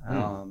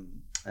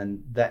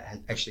 and that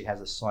actually has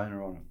a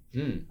sonar on it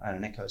and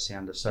an echo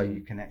sounder, so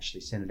you can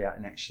actually send it out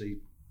and actually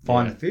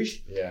find the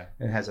fish. Yeah,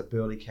 it has a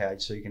burley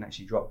cage, so you can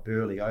actually drop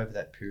burley over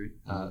that period,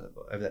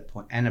 over that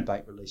point, and a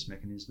bait release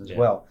mechanism as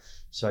well.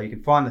 So you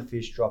can find the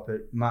fish, drop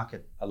it, mark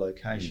it a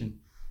location.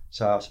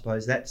 So I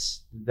suppose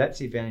that's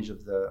the advantage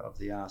of the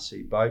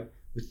RC boat.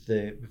 With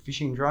the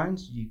fishing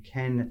drones, you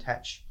can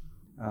attach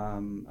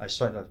a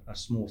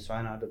small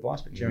sonar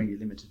device, but generally you're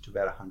limited to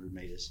about 100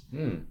 meters.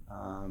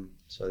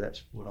 So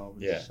that's what I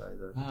would say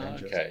the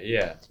danger. Okay,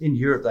 yeah. In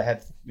Europe, they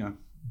have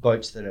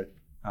boats that are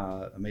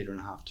 1.5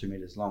 meters, 2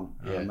 meters long,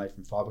 made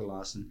from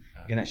fiberglass, and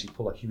you can actually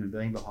pull a human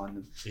being behind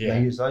them. Yeah.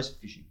 They use those for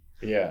fishing.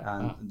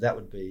 Yeah. That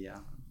would be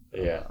a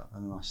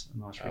nice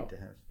rig to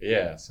have.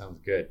 Yeah, sounds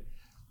good.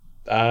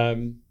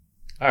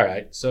 All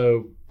right,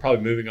 so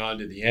probably moving on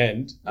to the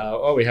end.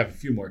 We have a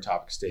few more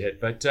topics to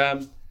hit, but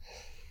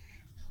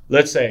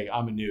let's say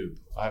I'm a noob.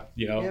 I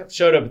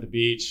showed up at the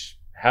beach,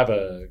 have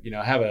a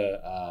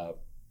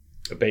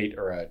bait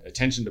or a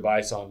tension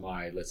device on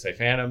my, let's say,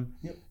 Phantom,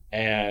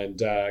 and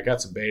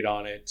got some bait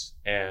on it,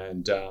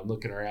 and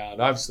looking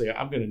around. Obviously,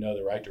 I'm going to know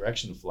the right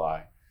direction to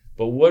fly.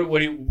 But what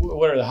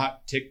are the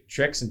hot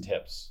tricks and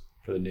tips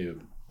for the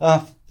noob?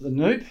 For the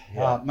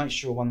noob, make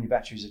sure your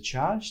batteries are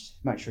charged.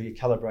 Make sure you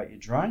calibrate your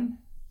drone.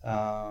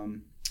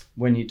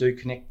 When you do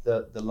connect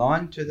the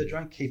line to the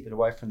drone, keep it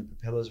away from the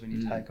propellers when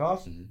you take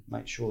off.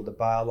 Make sure the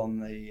bail on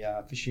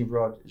the fishing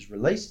rod is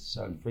released,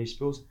 so it free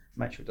spills.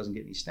 Make sure it doesn't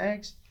get any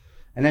snags.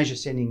 And as you're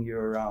sending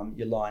your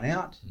line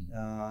out,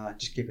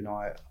 just keep an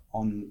eye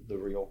on the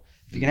reel.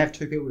 If you can have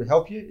two people to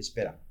help you, it's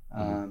better.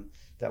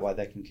 That way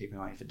they can keep an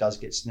eye. If it does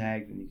get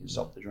snagged, then you can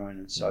stop the drone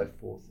and so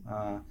forth.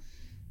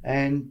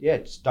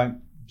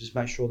 Just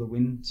make sure the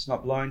wind's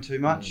not blowing too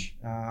much.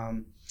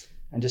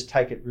 And just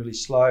take it really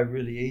slow,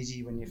 really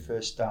easy when you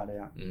first start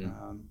out.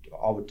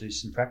 I would do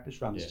some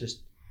practice runs,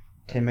 just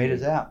 10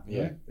 meters out.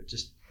 But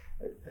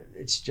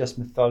it's just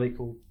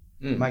methodical.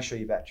 Make sure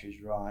your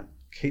battery's right.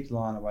 Keep the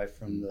line away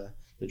from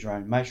the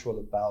drone. Make sure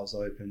the bail's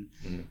open.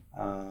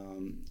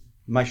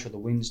 Make sure the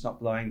wind's not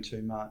blowing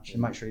too much,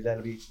 and make sure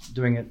that'll be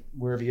doing it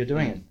wherever you're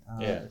doing it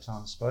at the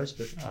time, I suppose.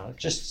 But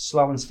just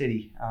slow and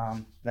steady.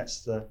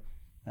 That's the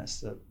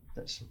best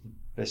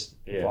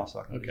advice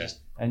I can give.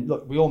 And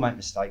look, we all make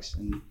mistakes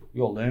and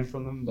we all learn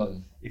from them. But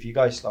if you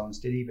go slow and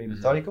steady, be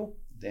methodical,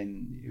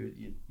 then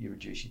you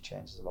reduce your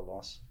chances of a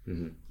loss.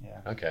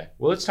 Okay.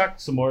 Well, let's talk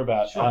some more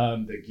about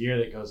the gear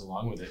that goes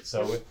along with it.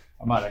 So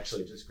I might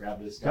actually just grab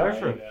this guy. Go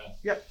for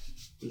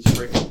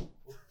it.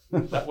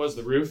 That was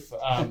the roof.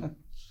 I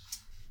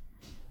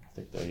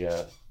think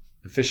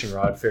the fishing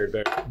rod fared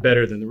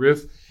better than the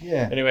roof.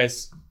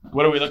 Anyways,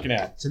 what are we looking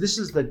at? So this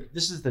is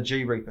the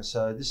G Reaper.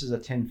 So this is a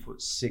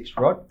 10'6"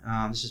 rod.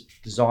 This is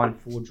designed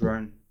for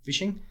drone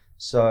fishing.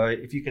 So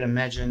if you can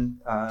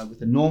imagine,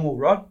 with a normal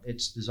rod,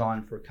 it's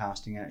designed for a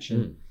casting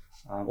action.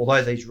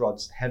 Although these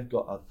rods have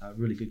got a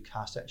really good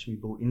cast action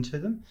built into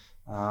them,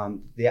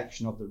 the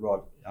action of the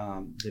rod,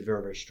 they're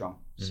very, very strong.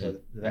 So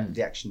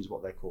the action is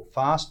what they call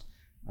fast.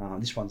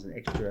 This one's an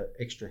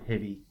extra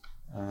heavy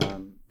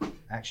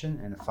action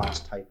and a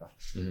fast taper.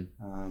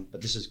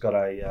 But this has got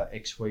a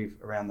X-weave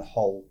around the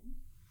whole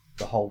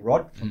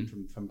rod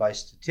from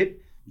base to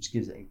tip, which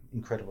gives it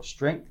incredible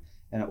strength.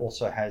 And it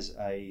also has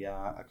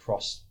a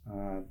cross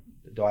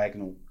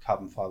diagonal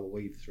carbon fiber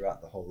weave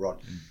throughout the whole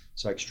rod.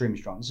 So extremely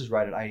strong. This is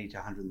rated 80 to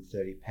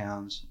 130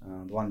 pounds.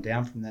 The one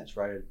down from that's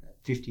rated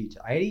 50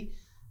 to 80.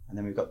 And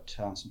then we've got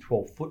some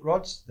 12-foot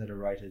rods that are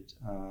rated,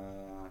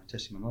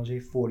 testing my knowledge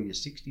here, 40 to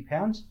 60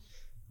 pounds.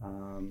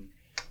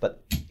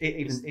 But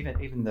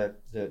even the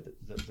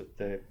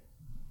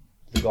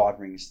guide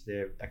rings,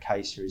 they're a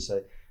K series,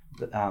 so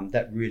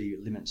that really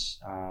limits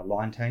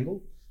line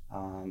tangle.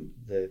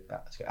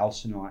 It's got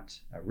alcinite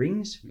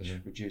rings, which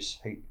reduce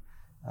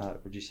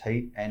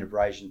heat and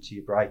abrasion to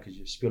your braid because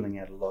you're spilling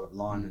out a lot of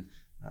line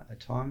at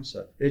times.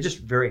 So they're just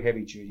very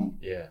heavy duty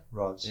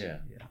rods.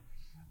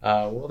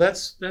 Well,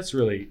 that's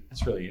really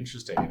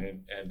interesting,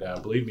 and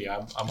believe me,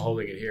 I'm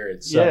holding it here.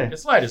 It's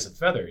light as a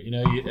feather.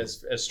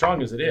 As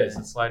strong as it is,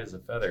 it's light as a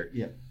feather.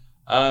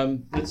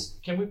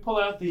 Can we pull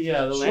out the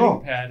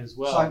landing pad as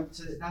well?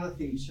 So another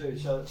thing too.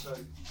 So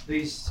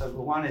the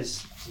one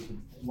is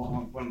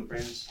one of the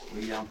brands that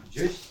we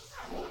produce.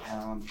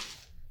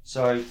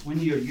 So when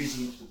you're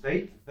using it for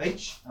the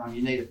beach,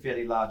 you need a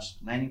fairly large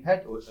landing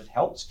pad, or it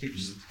helps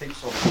keeps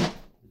off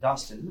the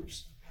dust and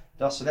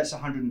dust. So that's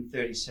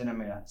 130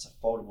 centimetre. It's a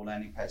foldable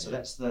landing pad. So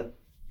that's the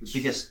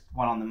biggest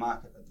one on the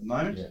market at the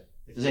moment.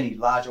 If there's any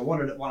larger, I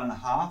wanted it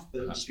 1.5, but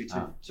it would just be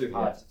too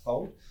hard to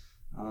fold.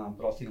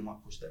 But I think I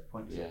might push that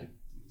point.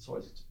 It's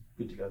always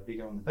good to go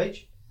bigger on the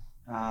beach.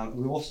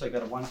 We've also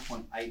got a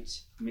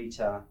 1.8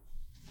 metre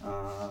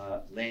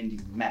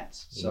landing mat.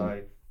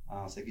 So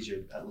it gives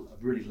you a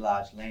really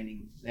large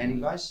landing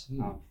base.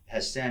 It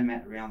has sand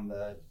mat around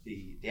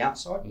the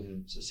outside,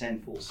 so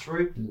sand falls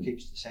through,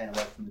 keeps the sand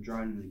away from the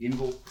drone and the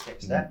gimbal,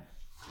 protects that.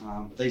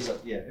 But these are,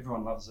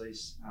 everyone loves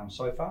these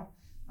so far.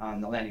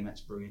 The landing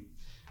mat's brilliant.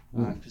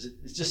 Because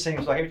it just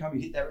seems like every time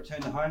you hit that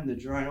return to home, the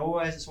drone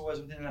it's always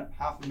within a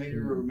half a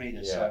metre or a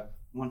metre. So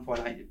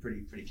 1.8, you're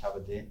pretty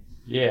covered there.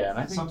 And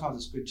I think sometimes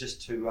it's good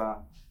just to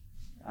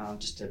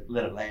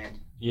let it land.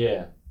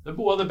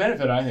 The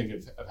benefit I think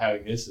of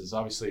having this is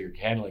obviously you're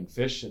handling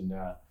fish, and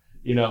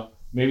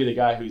maybe the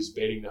guy who's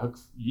baiting the hook,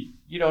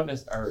 you don't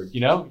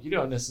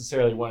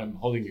necessarily want him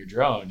holding your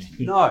drone.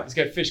 No, he's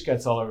got fish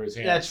guts all over his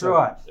hands. That's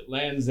right. It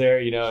lands there.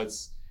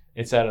 It's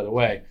it's out of the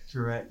way.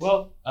 Correct.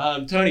 Well,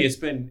 Tony, it's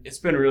been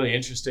really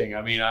interesting.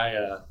 I mean,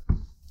 I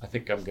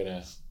think I'm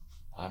gonna.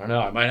 I don't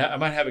know. I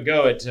might have a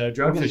go at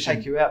drone fishing.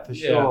 Take you out for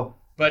sure.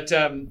 But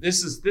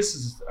this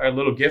is our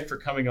little gift for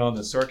coming on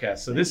the Soar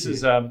Cast. So this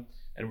is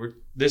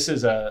this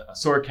is a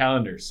Soar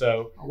calendar.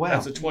 So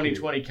that's a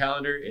 2020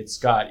 calendar. It's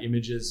got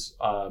images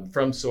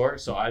from Soar.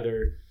 So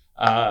either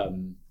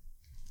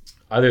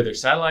their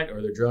satellite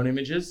or their drone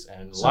images,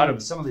 and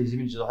some of these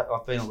images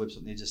I've been on the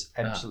website. They're just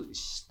absolutely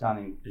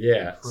stunning.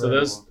 Yeah.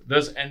 Incredible. So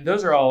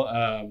those are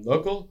all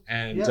local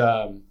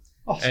and.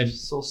 And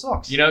Soar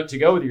socks. To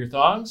go with your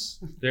thongs.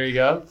 There you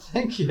go.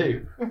 Thank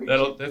you.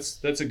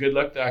 That's a good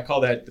look. I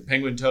call that the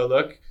penguin toe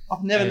look.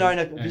 I've never known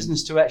a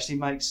business to actually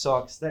make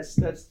socks. That's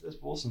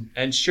awesome.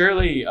 And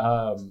surely,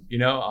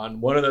 on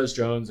one of those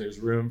drones, there's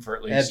room for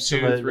at least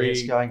 2 or 3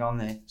 it's going on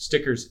there.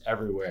 Stickers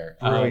everywhere.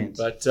 Brilliant.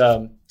 But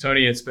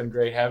Tony, it's been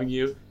great having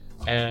you,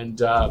 and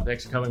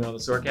thanks for coming on the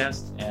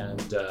Soarcast.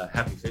 And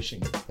happy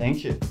fishing.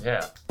 Thank you.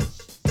 Yeah.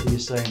 See you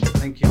soon.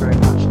 Thank you very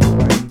much,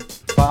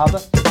 Father.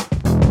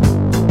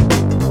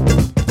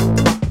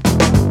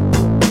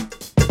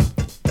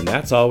 And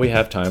that's all we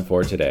have time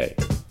for today.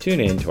 Tune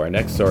in to our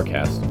next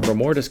Soarcast for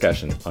more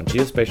discussion on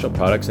geospatial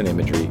products and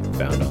imagery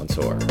found on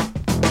Soar.